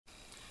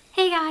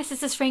Hey guys,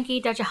 this is Frankie,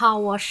 大家好，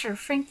我是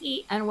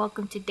Frankie, and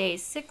welcome to day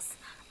 6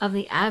 of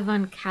the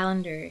Advent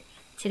calendar.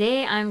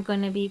 Today I'm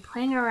going to be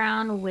playing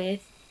around with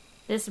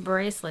this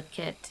bracelet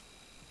kit.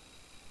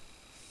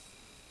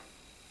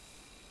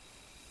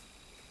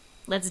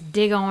 Let's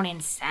dig on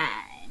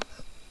inside.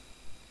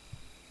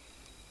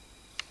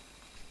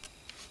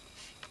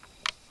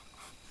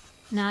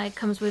 Now it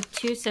comes with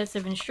 2 sets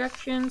of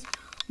instructions.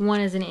 One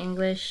is in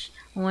English,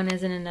 one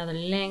is in another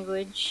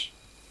language.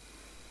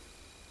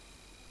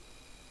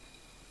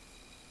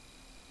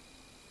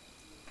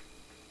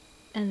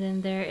 And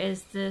then there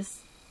is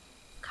this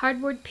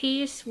cardboard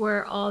piece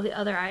where all the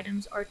other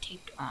items are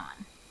taped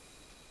on.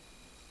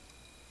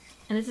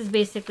 And this is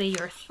basically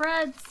your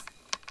threads,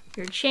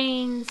 your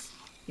chains,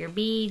 your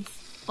beads,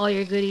 all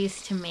your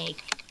goodies to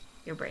make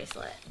your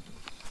bracelet.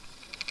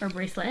 Or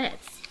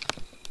bracelets.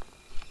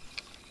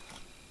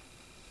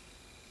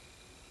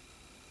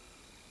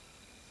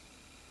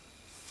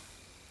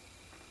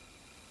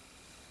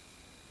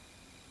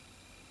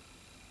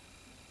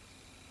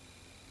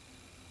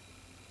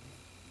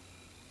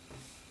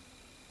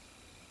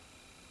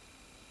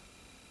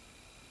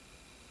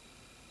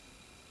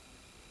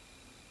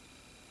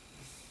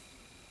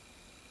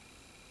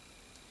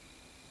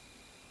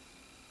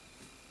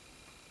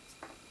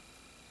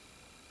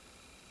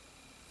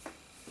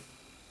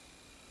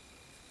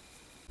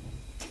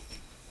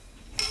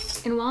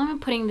 And while I'm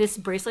putting this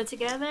bracelet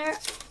together,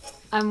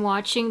 I'm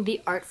watching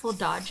The Artful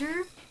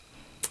Dodger.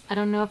 I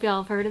don't know if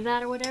y'all have heard of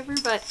that or whatever,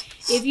 but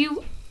if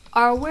you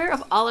are aware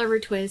of Oliver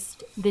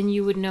Twist, then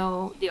you would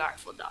know The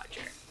Artful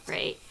Dodger,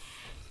 right?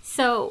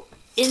 So,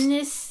 in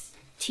this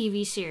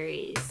TV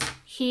series,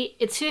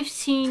 it's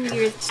 15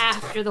 years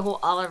after the whole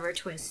Oliver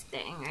Twist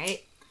thing,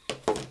 right?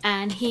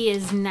 And he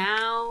is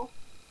now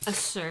a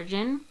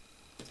surgeon,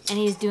 and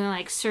he's doing,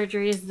 like,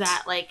 surgeries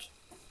that, like,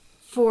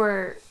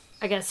 for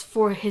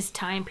his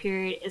time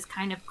period is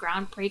kind of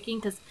groundbreaking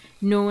because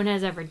no one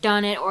has ever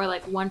done it, or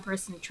like one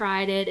person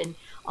tried it and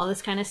all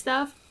this kind of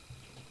stuff.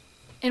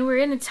 And we're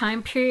in a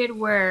time period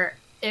where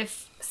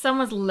if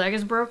someone's leg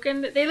is broken,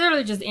 they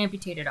literally just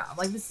amputate it off.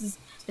 Like, this is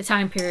the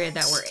time period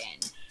that we're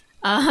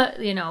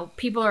in. You know,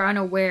 people are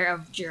unaware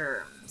of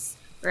germs,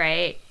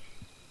 right?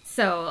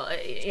 So,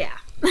 yeah.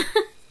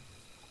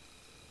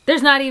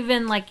 There's not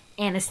even like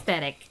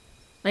anesthetic.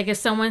 Like, if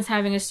someone's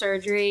having a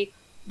surgery,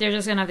 they're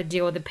just gonna have to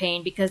deal with the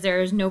pain because there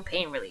is no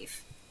pain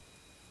relief.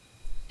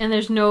 And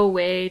there's no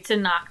way to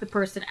knock the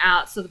person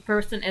out, so the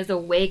person is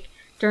awake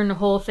during the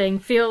whole thing,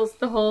 feels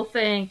the whole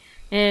thing,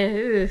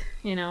 and,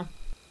 you know.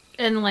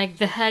 And, like,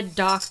 the head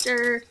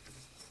doctor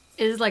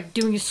is, like,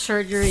 doing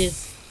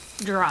surgeries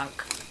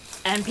drunk.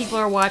 And people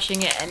are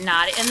watching it and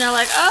nodding, and they're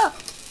like, oh!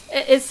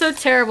 It's so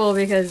terrible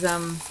because, I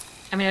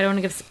mean, I don't want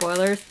to give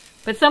spoilers,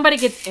 but somebody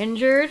gets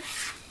injured,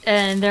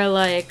 and they're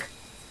like,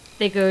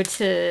 they go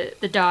to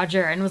the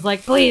Dodger and was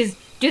like, please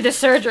do the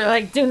surgery,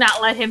 like, do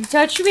not let him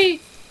touch me.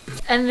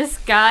 And this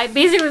guy,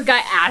 basically this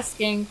guy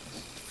asking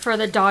for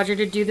the Dodger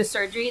to do the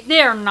surgery,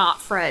 they are not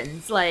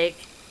friends. Like,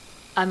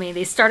 I mean,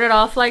 they started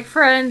off like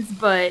friends,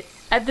 but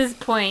at this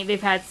point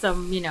they've had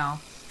some, you know,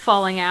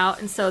 falling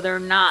out, and so they're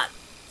not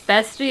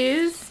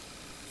besties.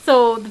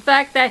 So the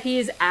fact that he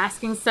is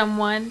asking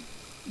someone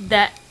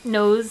that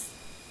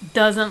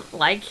doesn't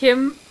like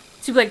him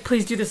to be like,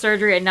 please do the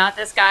surgery, and not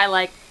this guy,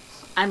 like,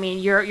 I mean,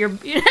 you're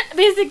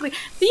basically,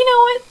 you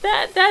know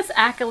what, that's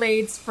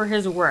accolades for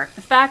his work.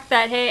 The fact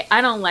that, hey,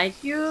 I don't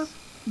like you,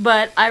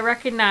 but I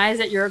recognize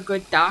that you're a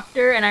good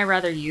doctor, and I'd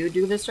rather you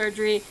do the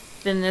surgery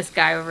than this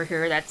guy over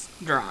here that's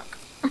drunk.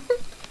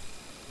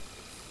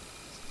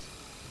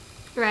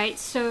 Right,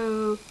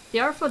 so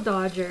the Artful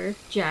Dodger,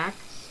 Jack,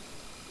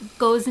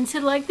 goes into,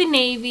 like, the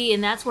Navy,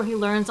 and that's where he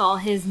learns all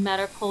his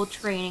medical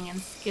training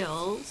and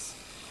skills.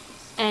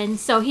 And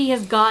so he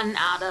has gotten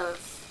out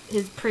of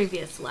his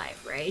previous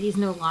life, right? He's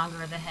no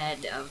longer the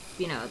head of,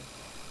 you know,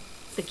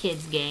 the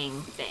kids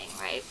gang thing,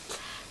 right?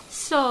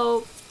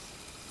 So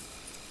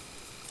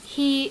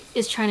he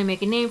is trying to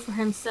make a name for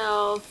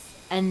himself,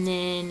 and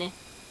then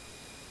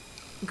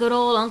good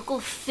old Uncle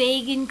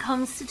Fagin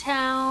comes to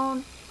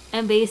town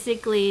and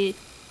basically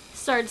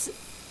starts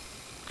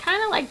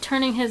kind of like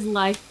turning his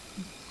life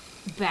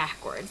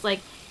backwards.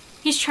 Like,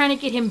 he's trying to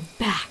get him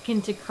back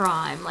into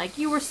crime. Like,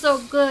 you were so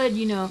good,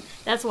 you know.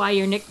 That's why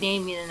you're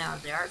nicknamed, you know,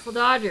 the Artful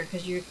Dodger,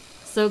 because you're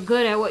so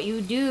good at what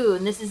you do,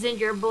 and this is in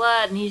your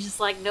blood. And he's just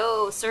like,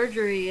 no,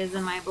 surgery is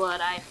in my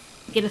blood. I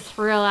get a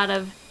thrill out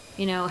of,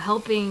 you know,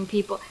 helping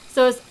people.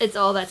 So it's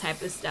all that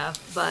type of stuff.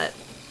 But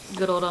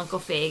good old Uncle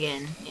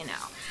Fagin, you know.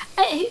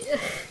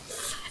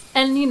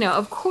 And, you know,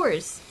 of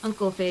course,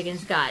 Uncle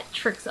Fagin's got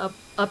tricks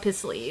up his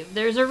sleeve.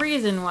 There's a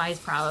reason why he's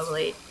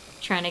probably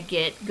trying to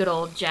get good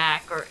old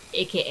Jack, or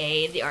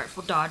aka the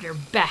Artful Dodger,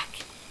 back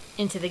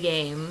into the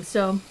game.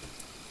 So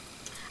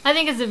I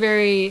think it's a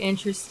very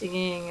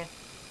interesting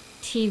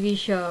TV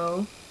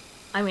show.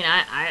 I mean,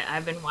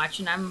 I've been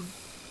watching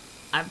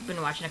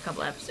a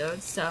couple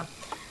episodes, so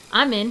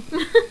I'm in.